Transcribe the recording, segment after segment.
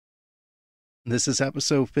This is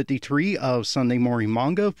episode 53 of Sunday Morning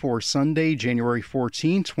Manga for Sunday, January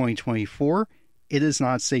 14, 2024. It is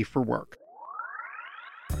not safe for work.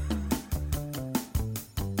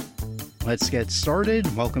 Let's get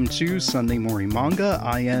started. Welcome to Sunday Morning Manga.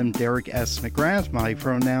 I am Derek S. McGrath. My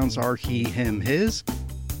pronouns are he, him, his.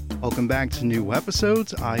 Welcome back to new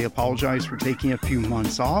episodes. I apologize for taking a few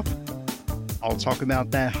months off. I'll talk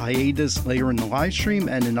about that hiatus later in the live stream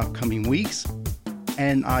and in upcoming weeks.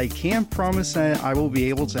 And I can't promise that I will be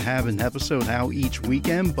able to have an episode out each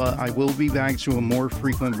weekend, but I will be back to a more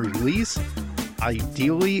frequent release.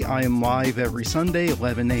 Ideally, I am live every Sunday,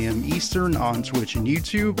 11 a.m. Eastern on Twitch and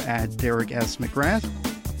YouTube at Derek S. McGrath,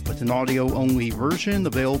 with an audio-only version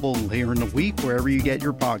available later in the week wherever you get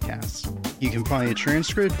your podcasts. You can find a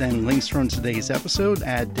transcript and links from today's episode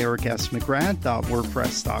at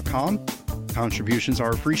dereksmcgrath.wordpress.com. Contributions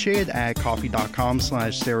are appreciated at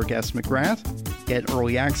coffee.com/DerekSMcGrath. Get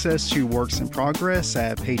early access to works in progress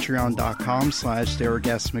at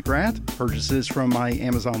patreon.com/DerekSMcGrath. Purchases from my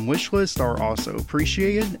Amazon wishlist are also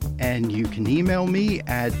appreciated, and you can email me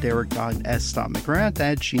at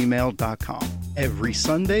derek.s.mcgrath@gmail.com. Every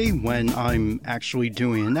Sunday, when I'm actually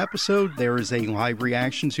doing an episode, there is a live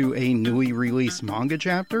reaction to a newly released manga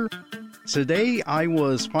chapter. Today, I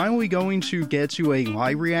was finally going to get to a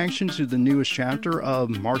live reaction to the newest chapter of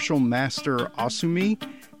Martial Master Asumi,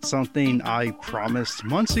 something I promised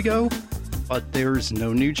months ago, but there's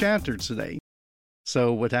no new chapter today.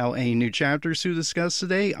 So without any new chapters to discuss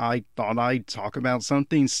today, I thought I'd talk about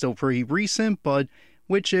something still pretty recent, but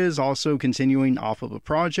which is also continuing off of a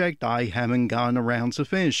project I haven't gotten around to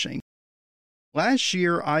finishing. Last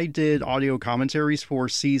year, I did audio commentaries for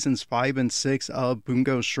seasons 5 and 6 of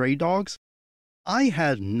Bungo Stray Dogs. I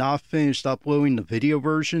had not finished uploading the video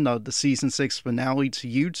version of the season 6 finale to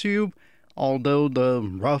YouTube, although the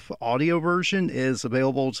rough audio version is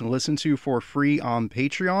available to listen to for free on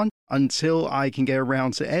Patreon until I can get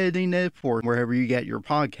around to editing it for wherever you get your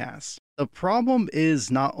podcasts. The problem is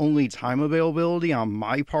not only time availability on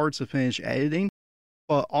my part to finish editing,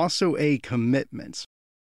 but also a commitment.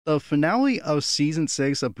 The finale of Season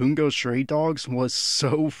 6 of Bungo Stray Dogs was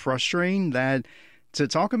so frustrating that to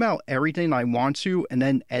talk about everything I want to and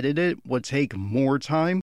then edit it would take more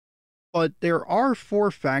time. But there are 4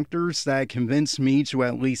 factors that convinced me to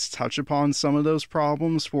at least touch upon some of those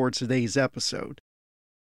problems for today's episode.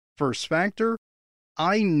 First factor,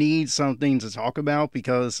 I need something to talk about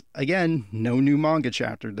because, again, no new manga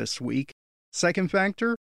chapter this week. Second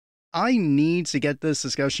factor, I need to get this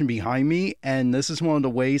discussion behind me, and this is one of the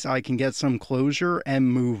ways I can get some closure and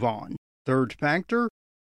move on. Third factor,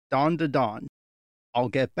 Dandadan. I'll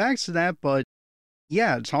get back to that, but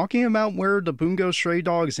yeah, talking about where the Bungo Stray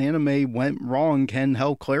Dogs anime went wrong can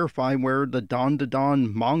help clarify where the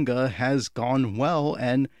Dandadan manga has gone well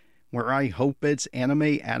and where I hope its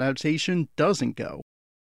anime adaptation doesn't go.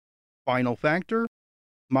 Final factor,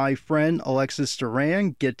 my friend Alexis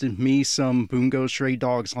Duran gifted me some Bungo Stray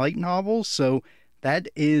Dogs light novels, so that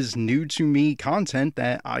is new to me content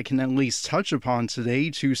that I can at least touch upon today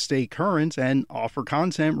to stay current and offer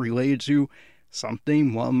content related to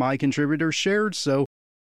something one of my contributors shared. So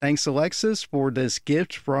thanks Alexis for this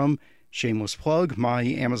gift from, shameless plug, my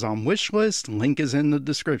Amazon wishlist. Link is in the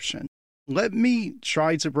description. Let me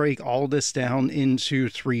try to break all this down into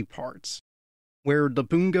 3 parts. Where the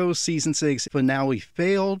Bungo Season 6 finale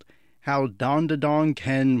failed, how Dandadan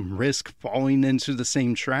can risk falling into the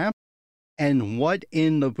same trap, and what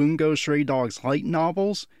in the Bungo Stray Dogs light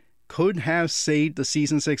novels could have saved the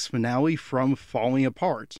Season 6 finale from falling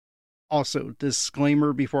apart. Also,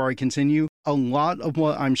 disclaimer before I continue, a lot of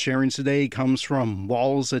what I'm sharing today comes from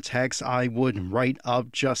walls of text I would write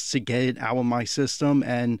up just to get it out of my system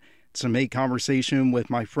and to make conversation with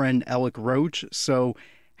my friend Alec Roach, so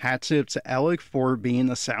hat tip to Alec for being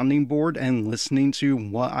a sounding board and listening to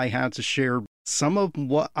what I had to share. Some of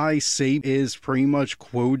what I say is pretty much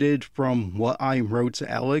quoted from what I wrote to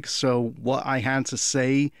Alec, so what I had to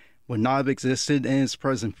say would not have existed in its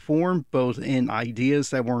present form, both in ideas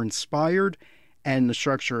that were inspired and the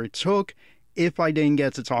structure it took, if I didn't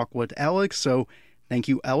get to talk with Alec, so thank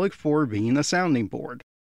you Alec for being a sounding board.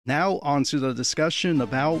 Now on to the discussion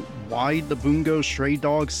about why the Bungo Stray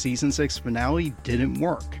Dogs Season 6 finale didn't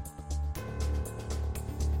work.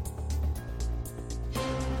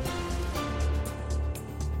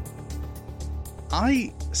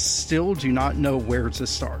 I still do not know where to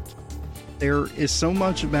start. There is so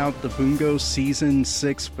much about the Bungo Season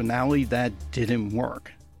 6 finale that didn't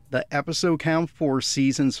work. The episode count for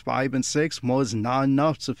Seasons 5 and 6 was not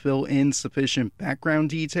enough to fill in sufficient background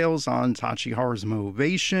details on Tachihara's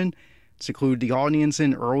motivation, to clue the audience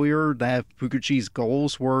in earlier that Fukuchi's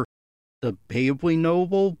goals were debatably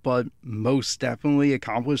noble, but most definitely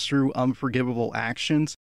accomplished through unforgivable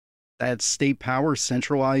actions. That state powers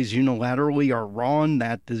centralized unilaterally are wrong,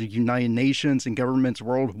 that the United Nations and governments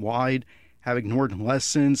worldwide have ignored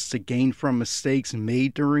lessons to gain from mistakes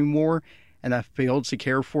made during war, and have failed to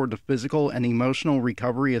care for the physical and emotional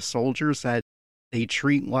recovery of soldiers that they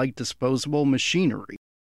treat like disposable machinery.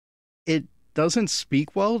 It doesn't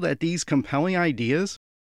speak well that these compelling ideas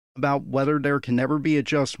about whether there can never be a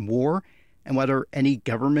just war and whether any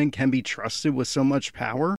government can be trusted with so much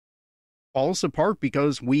power falls apart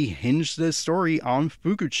because we hinge this story on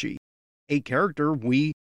Fukuchi, a character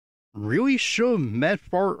we really should have met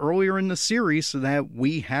far earlier in the series so that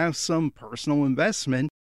we have some personal investment,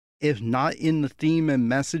 if not in the theme and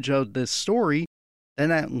message of this story,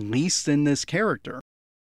 then at least in this character.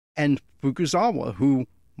 And Fukuzawa, who,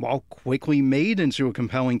 while quickly made into a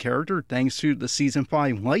compelling character thanks to the Season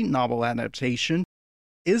 5 light novel adaptation,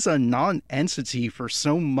 is a non-entity for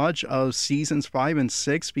so much of Seasons 5 and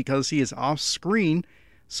 6 because he is off-screen,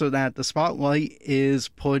 so that the spotlight is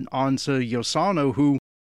put onto Yosano, who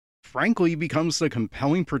frankly becomes the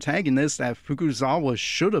compelling protagonist that Fukuzawa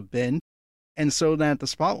should have been, and so that the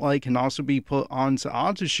spotlight can also be put onto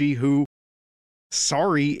Atsushi, who,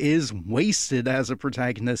 sorry, is wasted as a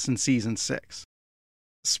protagonist in Season 6.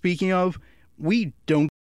 Speaking of, we don't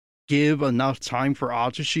give enough time for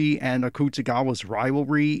Atsushi and Akutagawa's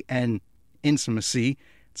rivalry and intimacy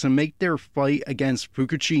to make their fight against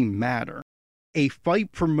Fukuchi matter. A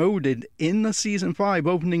fight promoted in the Season 5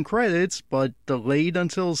 opening credits, but delayed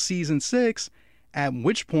until Season 6, at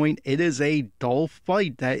which point it is a dull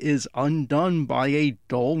fight that is undone by a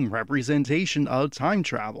dull representation of time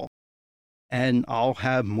travel. And I'll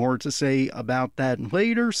have more to say about that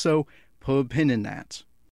later, so put a pin in that.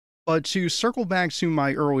 But to circle back to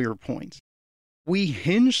my earlier point, we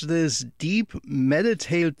hinge this deep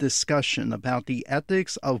meditative discussion about the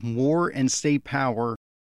ethics of war and state power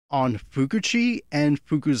on Fukuchi and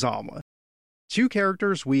Fukuzawa, two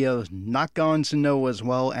characters we have not gotten to know as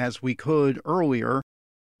well as we could earlier,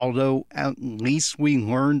 although at least we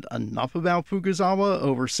learned enough about Fukuzawa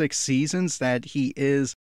over 6 seasons that he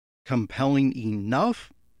is compelling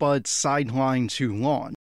enough, but sidelined too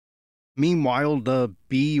long. Meanwhile, the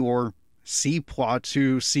B or C plot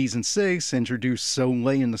to Season 6, introduced so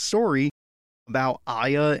late in the story, about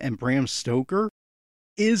Aya and Bram Stoker,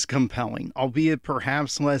 is compelling, albeit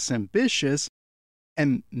perhaps less ambitious,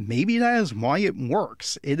 and maybe that is why it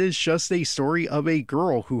works. It is just a story of a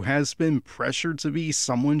girl who has been pressured to be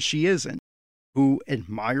someone she isn't, who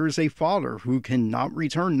admires a father who cannot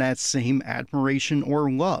return that same admiration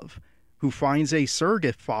or love, who finds a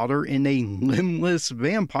surrogate father in a limbless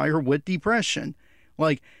vampire with depression.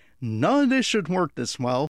 Like, none of this should work this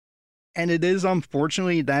well. And it is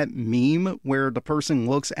unfortunately that meme where the person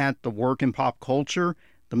looks at the work in pop culture,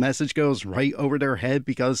 the message goes right over their head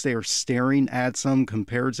because they are staring at some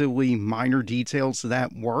comparatively minor details of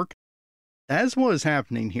that work. That is what is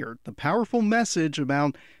happening here. The powerful message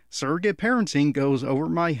about surrogate parenting goes over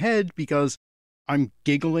my head because I'm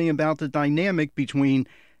giggling about the dynamic between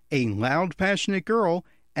a loud, passionate girl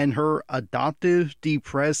and her adoptive,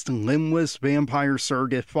 depressed, limbless vampire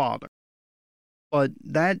surrogate father. But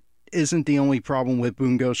that isn't the only problem with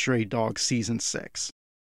Bungo Stray Dogs Season 6.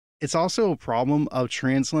 It's also a problem of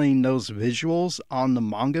translating those visuals on the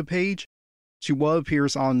manga page to what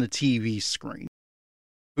appears on the TV screen.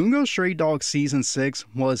 Bungo Stray Dogs Season 6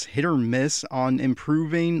 was hit or miss on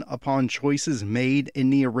improving upon choices made in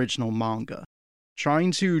the original manga,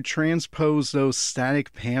 trying to transpose those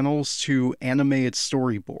static panels to animated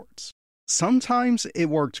storyboards. Sometimes it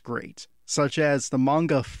worked great, such as the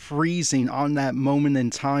manga freezing on that moment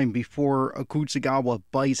in time before Akutagawa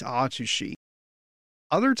bites Atsushi.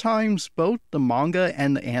 Other times, both the manga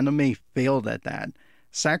and the anime failed at that,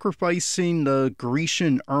 sacrificing the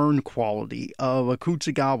Grecian urn quality of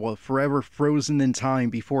Akutagawa forever frozen in time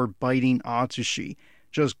before biting Atsushi,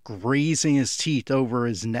 just grazing his teeth over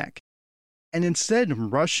his neck, and instead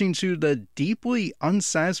rushing to the deeply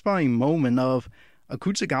unsatisfying moment of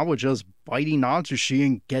Akutagawa just biting Atsushi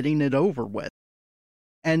and getting it over with.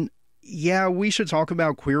 And yeah, we should talk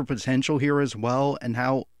about queer potential here as well, and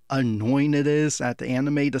how annoying it is that the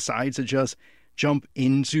anime decides to just jump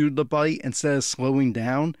into the bite instead of slowing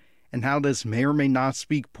down, and how this may or may not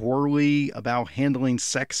speak poorly about handling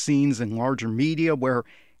sex scenes in larger media where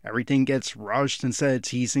everything gets rushed instead of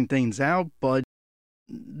teasing things out, but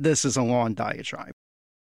this is a long diatribe.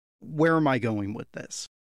 Where am I going with this?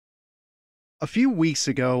 A few weeks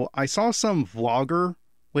ago, I saw some vlogger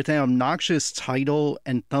with an obnoxious title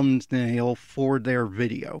and thumbnail for their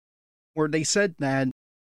video, where they said that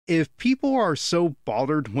If people are so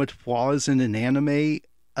bothered with flaws in an anime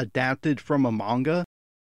adapted from a manga,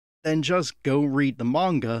 then just go read the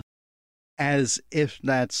manga, as if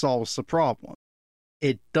that solves the problem.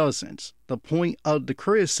 It doesn't. The point of the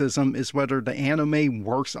criticism is whether the anime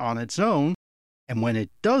works on its own, and when it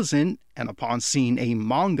doesn't, and upon seeing a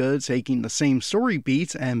manga taking the same story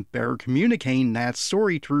beats and better communicating that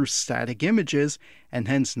story through static images, and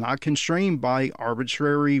hence not constrained by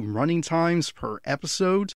arbitrary running times per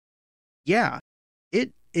episode, yeah,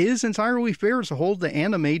 it is entirely fair to hold the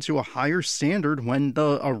anime to a higher standard when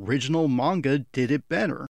the original manga did it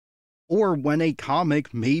better, or when a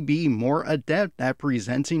comic may be more adept at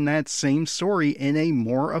presenting that same story in a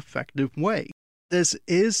more effective way. This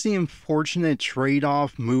is the unfortunate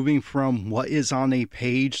trade-off moving from what is on a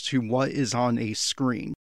page to what is on a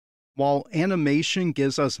screen. While animation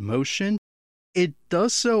gives us motion, it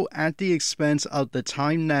does so at the expense of the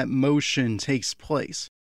time that motion takes place,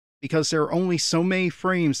 because there are only so many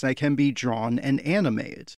frames that can be drawn and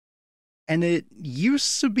animated. And it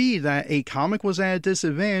used to be that a comic was at a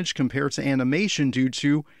disadvantage compared to animation due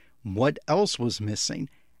to what else was missing: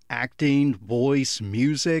 acting, voice,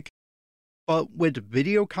 music. But with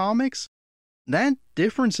video comics, that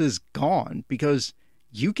difference is gone because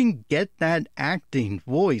you can get that acting,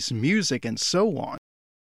 voice, music, and so on.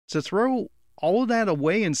 To throw all of that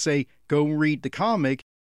away and say, go read the comic,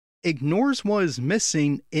 ignores what is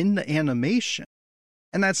missing in the animation.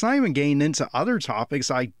 And that's not even getting into other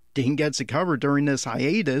topics I didn't get to cover during this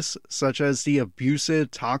hiatus, such as the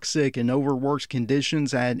abusive, toxic, and overworked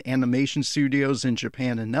conditions at animation studios in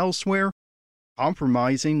Japan and elsewhere,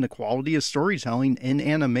 compromising the quality of storytelling in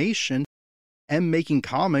animation and making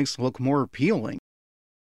comics look more appealing,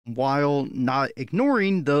 while not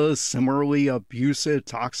ignoring the similarly abusive,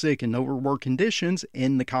 toxic, and overworked conditions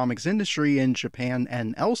in the comics industry in Japan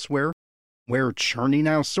and elsewhere, where churning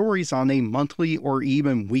out stories on a monthly or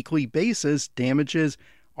even weekly basis damages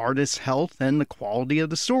artists' health and the quality of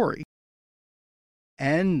the story.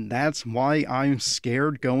 And that's why I'm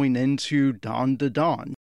scared going into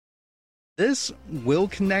Dandadan. This will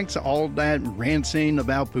connect to all that ranting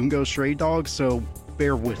about Bungo Stray Dogs, so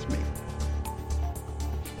bear with me.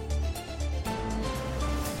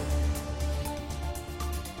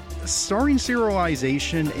 Starring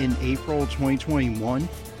serialization in April 2021,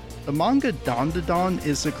 the manga Dandadan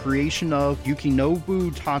is the creation of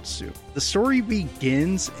Yukinobu Tatsu. The story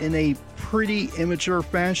begins in a pretty immature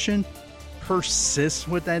fashion, persists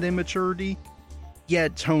with that immaturity,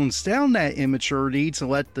 yet tones down that immaturity to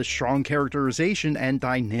let the strong characterization and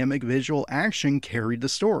dynamic visual action carry the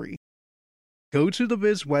story. Go to the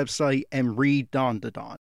Viz website and read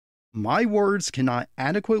Dandadan. My words cannot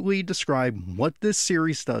adequately describe what this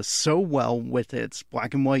series does so well with its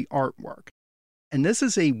black and white artwork. And this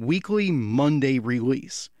is a weekly Monday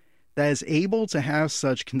release that is able to have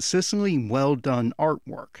such consistently well done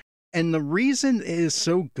artwork. And the reason it is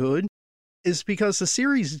so good is because the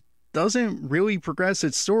series doesn't really progress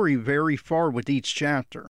its story very far with each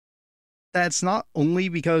chapter. That's not only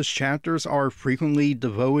because chapters are frequently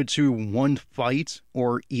devoted to one fight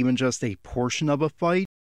or even just a portion of a fight,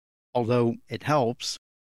 although it helps.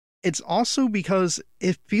 It's also because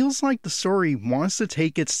it feels like the story wants to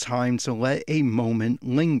take its time to let a moment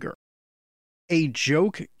linger. A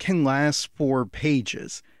joke can last for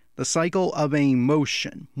pages. The cycle of an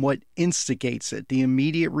emotion, what instigates it, the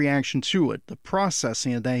immediate reaction to it, the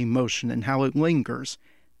processing of that emotion and how it lingers,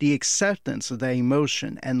 the acceptance of that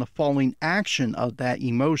emotion and the following action of that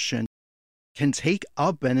emotion can take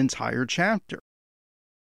up an entire chapter.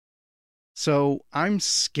 So I'm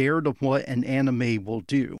scared of what an anime will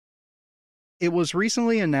do. It was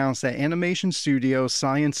recently announced that animation studio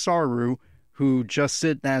Science Saru, who just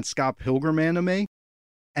did that Scott Pilgrim anime,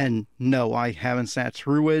 and no, I haven't sat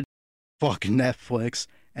through it, fuck Netflix,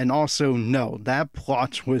 and also no, that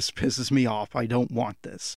plot twist pisses me off, I don't want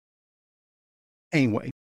this.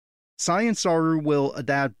 Anyway, Science Saru will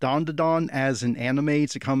adapt Dandadan as an anime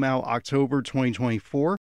to come out October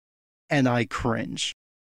 2024, and I cringe.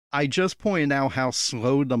 I just pointed out how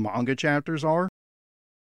slow the manga chapters are.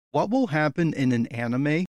 What will happen in an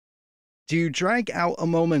anime? Do you drag out a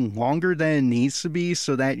moment longer than it needs to be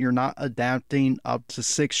so that you're not adapting up to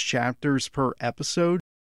 6 chapters per episode?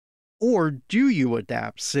 Or do you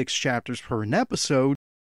adapt 6 chapters per an episode,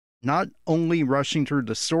 not only rushing through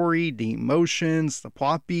the story, the emotions, the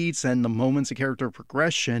plot beats, and the moments of character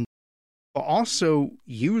progression, but also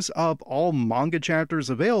use up all manga chapters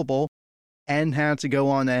available and have to go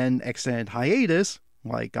on an extended hiatus,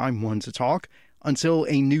 like I'm one to talk, until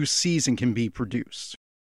a new season can be produced.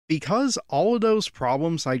 Because all of those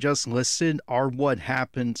problems I just listed are what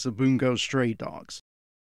happened to Bungo Stray Dogs.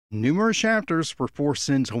 Numerous chapters were forced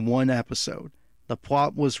into one episode. The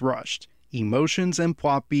plot was rushed. Emotions and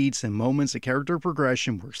plot beats and moments of character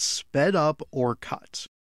progression were sped up or cut.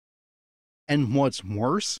 And what's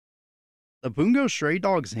worse, the Bungo Stray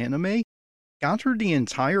Dogs anime got through the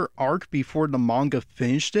entire arc before the manga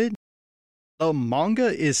finished it. The manga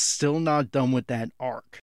is still not done with that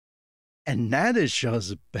arc. And that is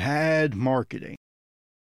just bad marketing.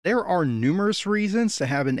 There are numerous reasons to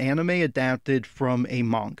have an anime adapted from a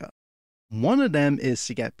manga. One of them is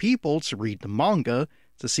to get people to read the manga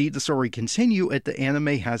to see the story continue if the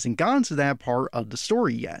anime hasn't gotten to that part of the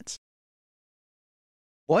story yet.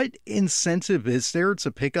 What incentive is there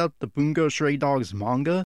to pick up the Bungo Stray Dogs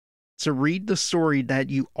manga to read the story that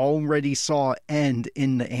you already saw end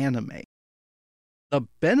in the anime? The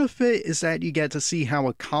benefit is that you get to see how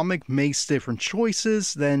a comic makes different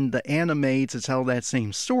choices than the anime to tell that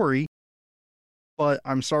same story, but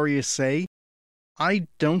I'm sorry to say, I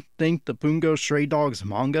don't think the Bungo Stray Dogs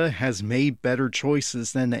manga has made better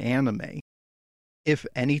choices than the anime. If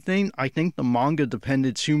anything, I think the manga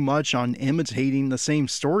depended too much on imitating the same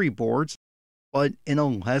storyboards, but in a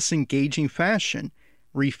less engaging fashion,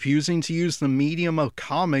 refusing to use the medium of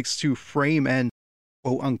comics to frame and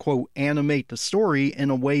quote-unquote animate the story in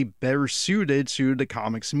a way better suited to the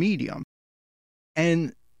comics medium.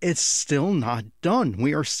 And it's still not done.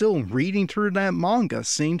 We are still reading through that manga,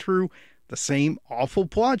 seeing through the same awful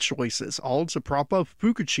plot choices, all to prop up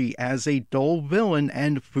Fukuchi as a dull villain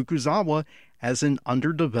and Fukuzawa as an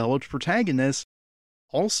underdeveloped protagonist.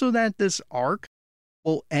 Also that this arc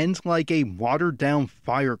will end like a watered-down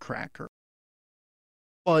firecracker.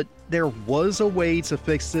 But there was a way to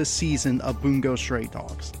fix this season of Bungo Stray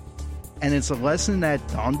Dogs, and it's a lesson that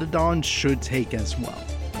Dandadan should take as well.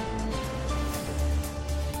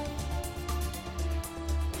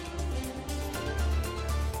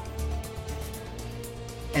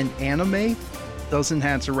 An anime doesn't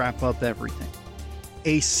have to wrap up everything.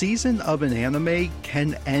 A season of an anime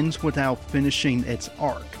can end without finishing its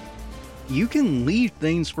arc. You can leave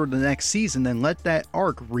things for the next season and let that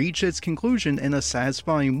arc reach its conclusion in a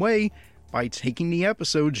satisfying way by taking the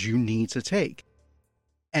episodes you need to take.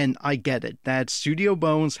 And I get it, that Studio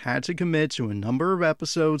Bones had to commit to a number of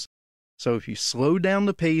episodes, so if you slow down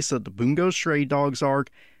the pace of the Bungo Stray Dogs arc,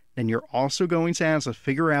 then you're also going to have to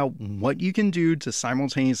figure out what you can do to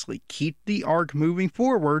simultaneously keep the arc moving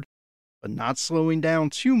forward, but not slowing down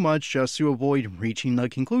too much just to avoid reaching the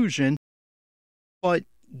conclusion. But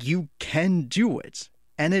you can do it,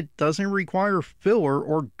 and it doesn't require filler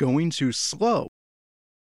or going too slow.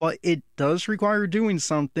 But it does require doing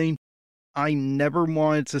something I never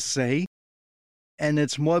wanted to say, and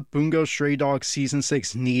it's what Bungo Stray Dogs Season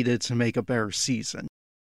 6 needed to make a better season.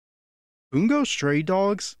 Bungo Stray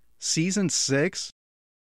Dogs Season 6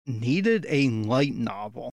 needed a light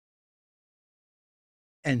novel.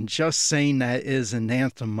 And just saying that is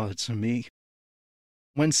anathema to me.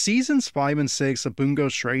 When Seasons 5 and 6 of Bungo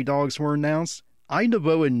Stray Dogs were announced, I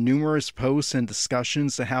devoted numerous posts and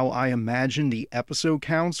discussions to how I imagined the episode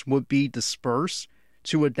counts would be dispersed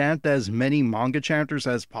to adapt as many manga chapters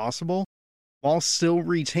as possible, while still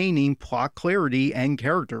retaining plot clarity and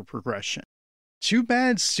character progression. Too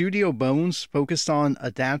bad Studio Bones focused on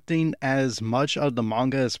adapting as much of the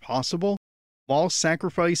manga as possible, while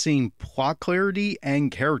sacrificing plot clarity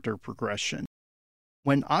and character progression.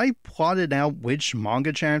 When I plotted out which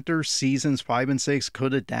manga chapters Seasons 5 and 6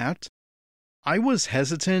 could adapt, I was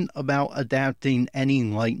hesitant about adapting any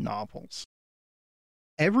light novels.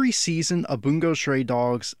 Every season of Bungo Stray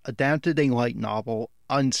Dogs adapted a light novel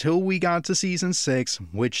until we got to Season 6,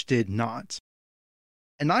 which did not.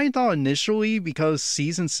 And I thought initially, because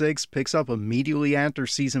Season 6 picks up immediately after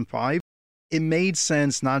Season 5, it made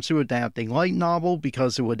sense not to adapt a light novel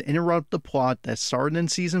because it would interrupt the plot that started in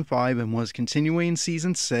Season 5 and was continuing in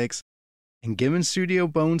Season 6, and given Studio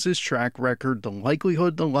Bones' track record, the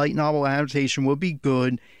likelihood the light novel adaptation would be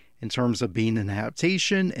good in terms of being an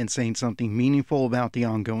adaptation and saying something meaningful about the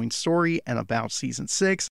ongoing story and about Season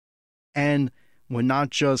 6, and would not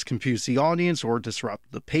just confuse the audience or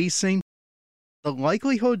disrupt the pacing. The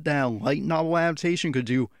likelihood that a light novel adaptation could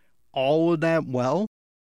do all of that well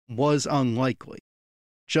was unlikely,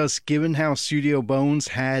 just given how Studio Bones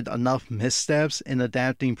had enough missteps in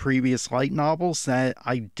adapting previous light novels that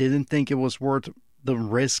I didn't think it was worth the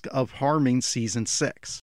risk of harming Season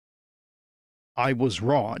 6. I was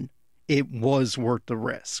wrong. It was worth the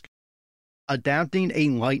risk. Adapting a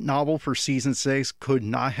light novel for Season 6 could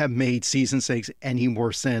not have made Season 6 any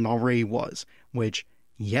worse than it already was, which,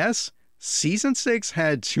 yes, Season 6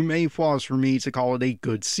 had too many flaws for me to call it a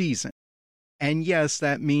good season. And yes,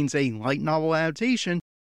 that means a light novel adaptation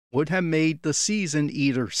would have made the season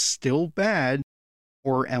either still bad,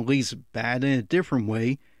 or at least bad in a different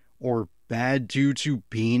way, or bad due to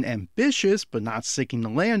being ambitious but not sticking the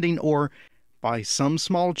landing, or by some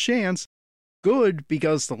small chance, good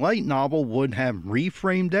because the light novel would have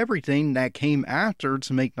reframed everything that came after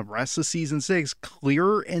to make the rest of Season 6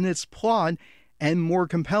 clearer in its plot and more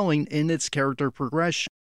compelling in its character progression.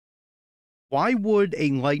 Why would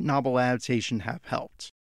a light novel adaptation have helped?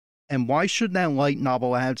 And why should that light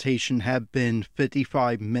novel adaptation have been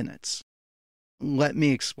 55 minutes? Let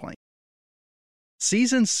me explain.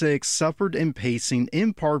 Season 6 suffered in pacing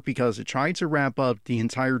in part because it tried to wrap up the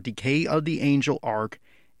entire Decay of the Angel arc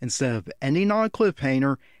instead of ending on a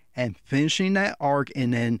cliffhanger and finishing that arc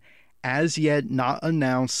in an as yet not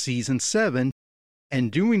announced Season 7,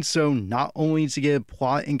 and doing so not only to give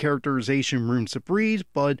plot and characterization room to breathe,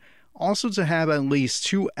 but also to have at least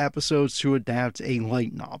 2 episodes to adapt a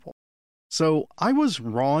light novel. So I was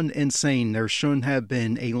wrong in saying there shouldn't have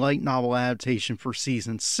been a light novel adaptation for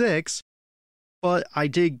Season 6, but I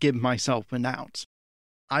did give myself an out.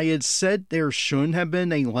 I had said there shouldn't have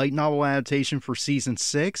been a light novel adaptation for Season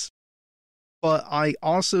 6, but I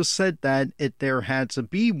also said that if there had to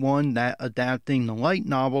be one, that adapting the light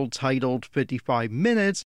novel titled 55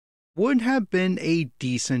 Minutes would have been a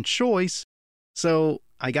decent choice, so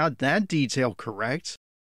I got that detail correct.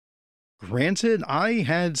 Granted, I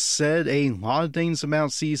had said a lot of things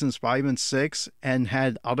about Seasons 5 and 6 and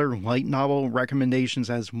had other light novel recommendations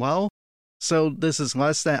as well, so this is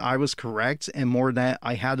less that I was correct and more that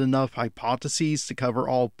I had enough hypotheses to cover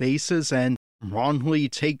all bases and wrongly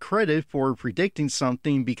take credit for predicting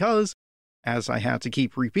something because, as I have to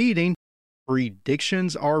keep repeating,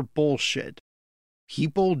 predictions are bullshit.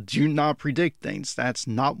 People do not predict things. That's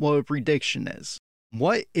not what a prediction is.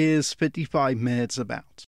 What is 55 Minutes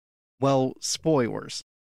about? Well, spoilers.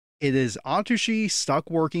 It is Atsushi stuck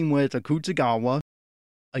working with Akutagawa,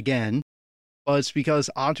 again, but it's because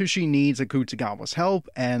Atsushi needs Akutagawa's help,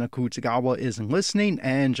 and Akutagawa isn't listening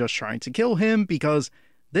and just trying to kill him because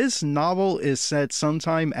this novel is set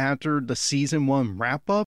sometime after the Season 1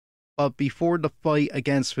 wrap-up, but before the fight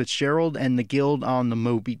against Fitzgerald and the guild on the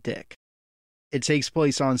Moby Dick. It takes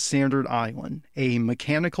place on Standard Island, a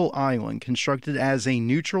mechanical island constructed as a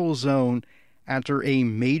neutral zone after a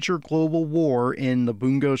major global war in the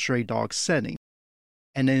Bungo Stray Dogs setting,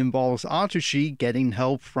 and it involves Atsushi getting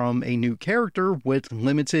help from a new character with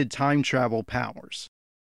limited time travel powers.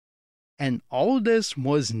 And all of this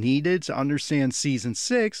was needed to understand Season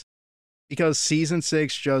 6, because Season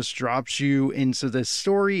 6 just drops you into this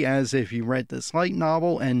story as if you read this light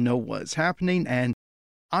novel and know what's happening, and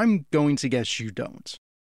I'm going to guess you don't.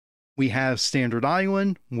 We have Standard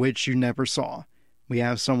Island, which you never saw. We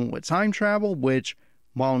have someone with time travel, which,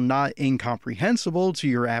 while not incomprehensible to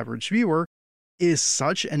your average viewer, is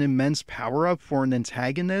such an immense power-up for an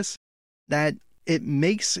antagonist that it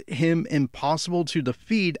makes him impossible to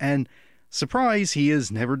defeat, and surprise, he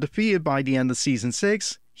is never defeated by the end of Season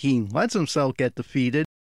 6. He lets himself get defeated,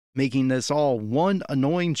 making this all one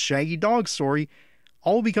annoying Shaggy Dog story,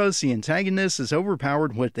 all because the antagonist is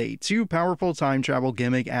overpowered with a too powerful time travel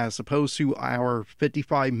gimmick as opposed to our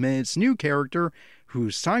 55 minutes new character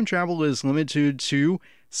whose time travel is limited to,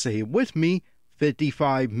 say it with me,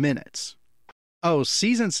 55 minutes. Oh,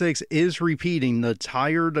 Season 6 is repeating the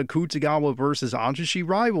tired Akutagawa versus Atsushi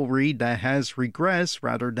rivalry that has regressed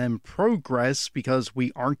rather than progressed because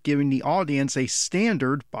we aren't giving the audience a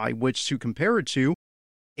standard by which to compare it to,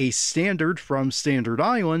 a standard from Standard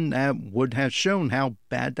Island that would have shown how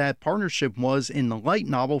bad that partnership was in the light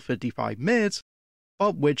novel 55 Minutes,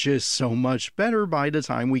 but which is so much better by the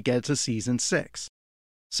time we get to Season 6.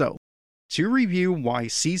 So, to review why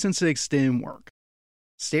Season 6 didn't work.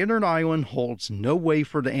 Standard Island holds no weight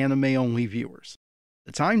for the anime-only viewers.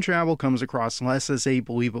 The time travel comes across less as a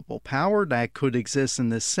believable power that could exist in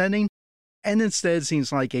this setting, and instead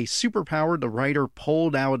seems like a superpower the writer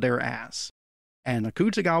pulled out of their ass. And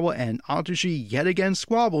Akutagawa and Atsushi yet again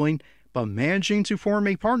squabbling, but managing to form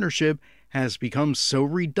a partnership has become so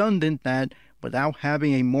redundant that, without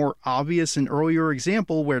having a more obvious and earlier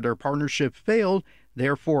example where their partnership failed,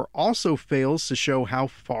 therefore also fails to show how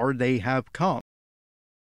far they have come.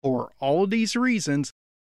 For all of these reasons,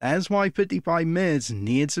 that is why 55 Minutes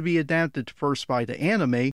needs to be adapted first by the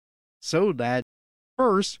anime, so that,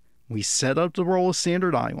 first, we set up the role of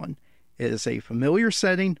Standard Island. It is a familiar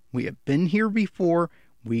setting, we have been here before,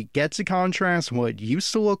 we get to contrast what it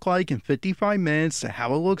used to look like in 55 Minutes to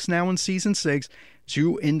how it looks now in Season 6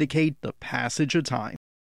 to indicate the passage of time.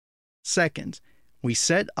 Second, we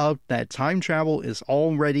set up that time travel is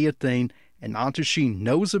already a thing, and Atsushi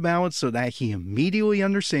knows about it so that he immediately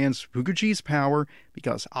understands Fukuchi's power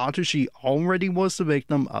because Atsushi already was the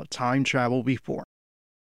victim of time travel before.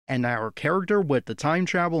 And our character with the time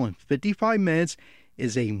travel in 55 minutes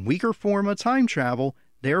is a weaker form of time travel,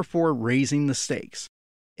 therefore raising the stakes.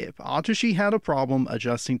 If Atsushi had a problem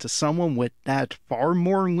adjusting to someone with that far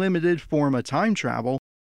more limited form of time travel,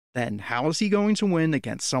 then how is he going to win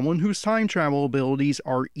against someone whose time travel abilities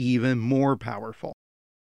are even more powerful?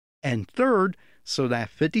 And third, so that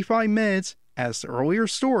 55 minutes, as the earlier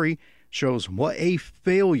story, shows what a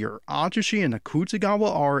failure Atsushi and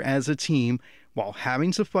Akutagawa are as a team while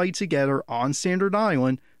having to fight together on Standard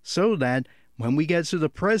Island, so that when we get to the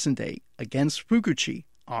present day against Fukuchi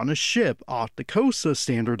on a ship off the coast of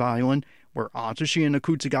Standard Island, where Atsushi and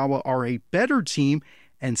Akutagawa are a better team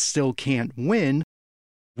and still can't win,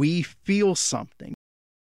 we feel something.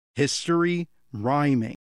 History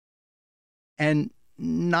rhyming. And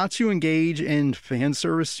not to engage in fan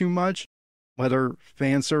service too much, whether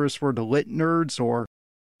fan service for the lit nerds or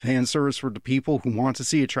fan service for the people who want to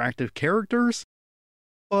see attractive characters,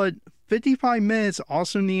 but 55 minutes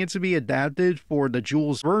also needs to be adapted for the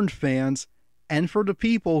Jules Verne fans and for the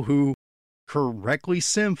people who correctly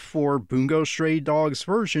simp for Bungo Stray Dog's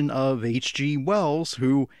version of H.G. Wells,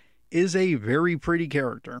 who is a very pretty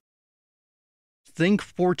character. Think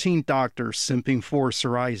 14th Doctor simping for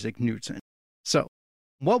Sir Isaac Newton. So,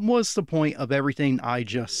 what was the point of everything I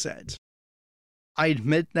just said? I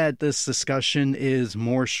admit that this discussion is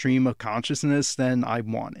more stream of consciousness than I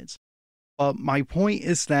wanted. But my point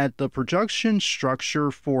is that the production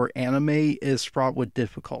structure for anime is fraught with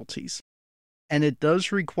difficulties. And it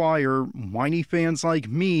does require whiny fans like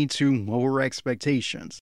me to lower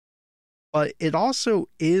expectations. But it also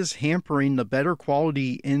is hampering the better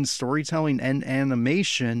quality in storytelling and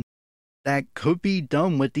animation that could be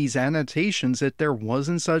done with these adaptations if there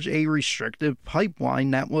wasn't such a restrictive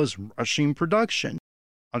pipeline that was rushing production,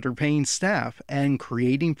 underpaying staff, and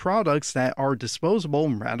creating products that are disposable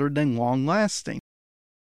rather than long-lasting.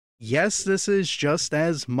 Yes, this is just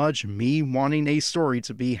as much me wanting a story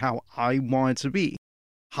to be how I want it to be,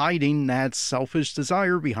 hiding that selfish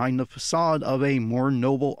desire behind the facade of a more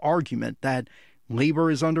noble argument that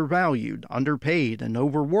labor is undervalued, underpaid, and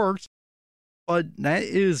overworked. But that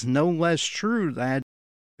is no less true that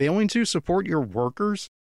failing to support your workers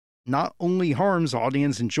not only harms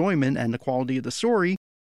audience enjoyment and the quality of the story,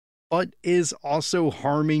 but is also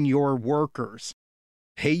harming your workers.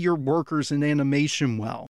 Pay your workers in animation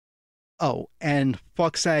well. Oh, and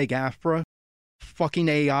fuck SAG-AFTRA. Fucking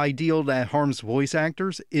AI deal that harms voice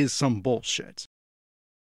actors is some bullshit.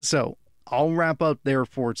 So, I'll wrap up there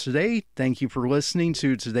for today. Thank you for listening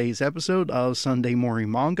to today's episode of Sunday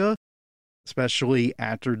Morning Manga, especially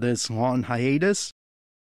after this long hiatus.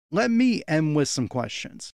 Let me end with some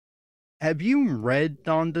questions. Have you read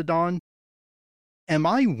Dandadan? Am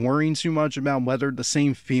I worrying too much about whether the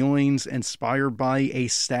same feelings inspired by a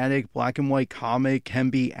static black and white comic can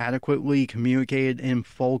be adequately communicated in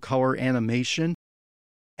full color animation?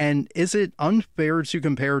 And is it unfair to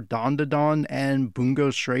compare Dandadan and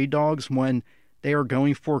Bungo Stray Dogs when they are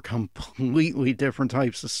going for completely different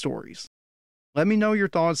types of stories? Let me know your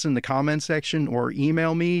thoughts in the comment section or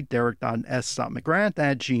email me,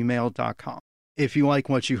 derek.s.mcgrath@gmail.com. If you like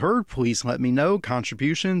what you heard, please let me know.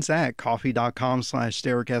 Contributions at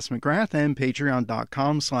coffee.com/DerekSMcGrath and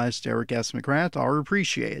patreon.com/DerekSMcGrath are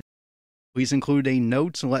appreciated. Please include a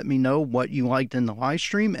note to let me know what you liked in the live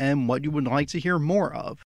stream and what you would like to hear more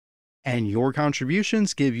of. And your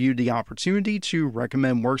contributions give you the opportunity to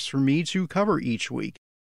recommend works for me to cover each week.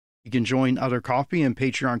 You can join other Coffee and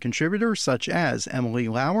Patreon contributors such as Emily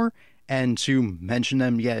Lauer, and to mention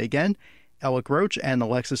them yet again, Alec Roach and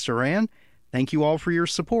Alexis Duran. Thank you all for your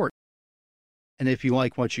support. And if you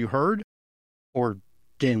like what you heard, or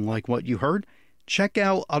didn't like what you heard, check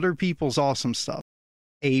out other people's awesome stuff.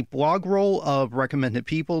 A blog roll of recommended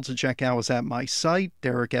people to check out is at my site,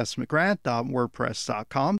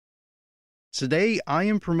 dereksmcgrath.wordpress.com. Today, I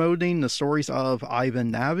am promoting the stories of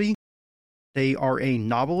Ivan Navi. They are a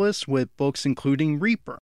novelist with books including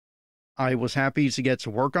Reaper. I was happy to get to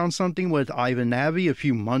work on something with Ivan Navi a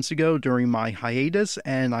few months ago during my hiatus,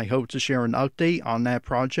 and I hope to share an update on that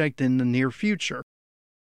project in the near future.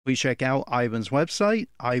 Please check out Ivan's website,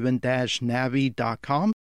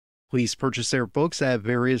 ivan-navi.com. Please purchase their books at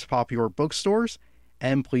various popular bookstores,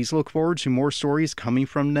 and please look forward to more stories coming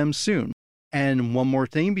from them soon. And one more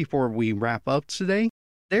thing before we wrap up today.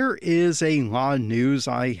 There is a lot of news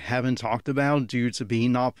I haven't talked about due to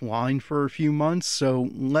being offline for a few months, so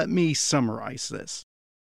let me summarize this.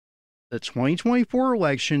 The 2024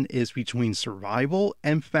 election is between survival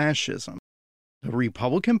and fascism. The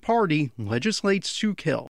Republican Party legislates to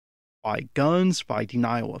kill by guns, by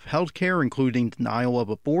denial of health care, including denial of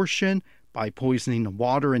abortion, by poisoning the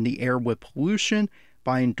water and the air with pollution,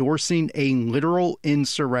 by endorsing a literal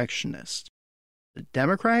insurrectionist. The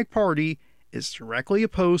Democratic Party is directly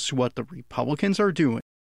opposed to what the Republicans are doing,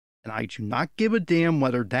 and I do not give a damn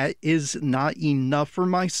whether that is not enough for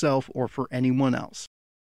myself or for anyone else.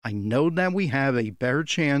 I know that we have a better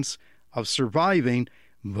chance of surviving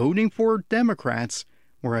voting for Democrats,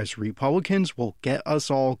 whereas Republicans will get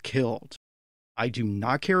us all killed. I do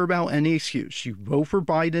not care about any excuse. You vote for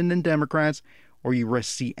Biden and Democrats, or you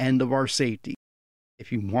risk the end of our safety.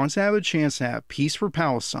 If you want to have a chance to have peace for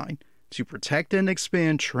Palestine, to protect and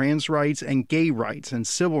expand trans rights and gay rights and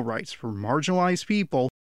civil rights for marginalized people,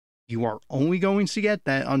 you are only going to get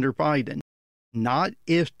that under Biden. Not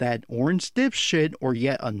if that orange dipshit or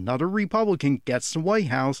yet another Republican gets the White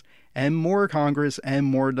House and more Congress and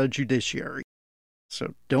more the judiciary.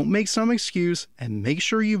 So don't make some excuse and make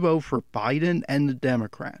sure you vote for Biden and the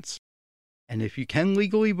Democrats. And if you can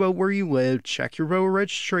legally vote where you live, check your voter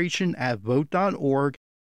registration at vote.org.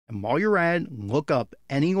 And while you're at it, look up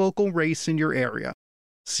any local race in your area.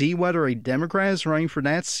 See whether a Democrat is running for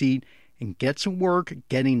that seat and get to work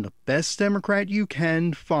getting the best Democrat you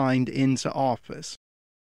can find into office.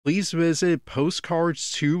 Please visit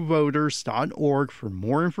postcards2voters.org for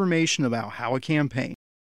more information about how to campaign.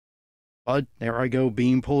 But there I go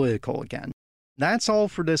being political again. That's all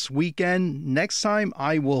for this weekend. Next time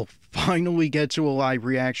I will finally get to a live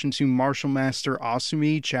reaction to Martial Master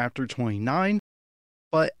Asumi Chapter 29.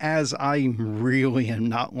 But as I really am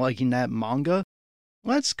not liking that manga,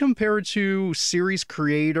 let's compare it to series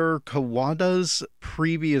creator Kawada's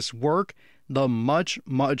previous work, the much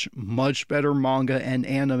better manga and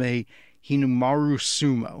anime Hinumaru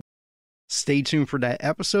Sumo. Stay tuned for that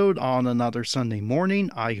episode on another Sunday morning.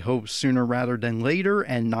 I hope sooner rather than later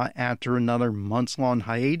and not after another months-long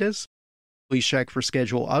hiatus. Please check for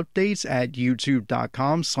schedule updates at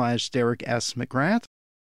youtube.com/Derek S. McGrath.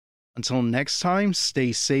 Until next time,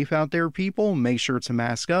 stay safe out there, people. Make sure to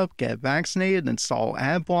mask up, get vaccinated, install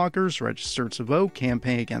ad blockers, register to vote,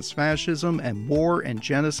 campaign against fascism and war and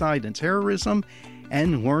genocide and terrorism,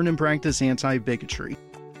 and learn and practice anti-bigotry.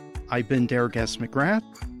 I've been Derek S. McGrath.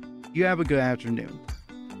 You have a good afternoon.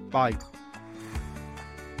 Bye.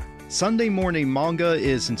 Sunday Morning Manga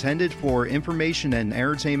is intended for information and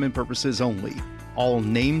entertainment purposes only. All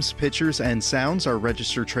names, pictures, and sounds are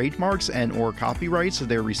registered trademarks and or copyrights of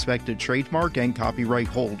their respective trademark and copyright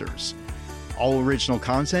holders. All original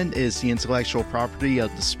content is the intellectual property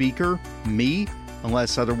of the speaker, me,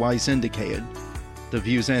 unless otherwise indicated. The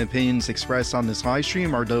views and opinions expressed on this live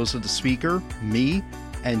stream are those of the speaker, me,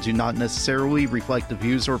 and do not necessarily reflect the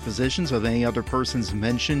views or positions of any other persons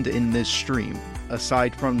mentioned in this stream.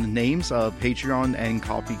 Aside from the names of Patreon and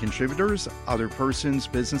Ko-fi contributors, other persons,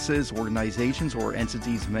 businesses, organizations, or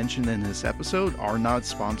entities mentioned in this episode are not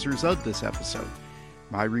sponsors of this episode.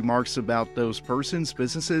 My remarks about those persons,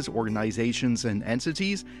 businesses, organizations, and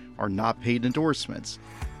entities are not paid endorsements.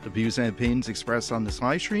 The views and opinions expressed on this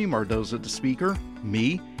live stream are those of the speaker,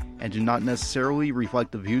 me, and do not necessarily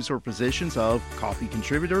reflect the views or positions of Ko-fi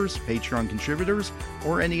contributors, Patreon contributors,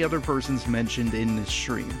 or any other persons mentioned in this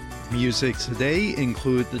stream. Music today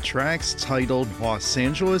include the tracks titled Los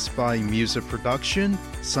Angeles by Music Production,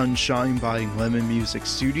 Sunshine by Lemon Music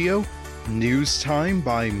Studio, News Time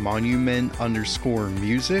by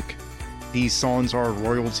Monument_Music. These songs are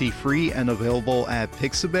royalty free and available at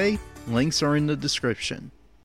Pixabay. Links are in the description.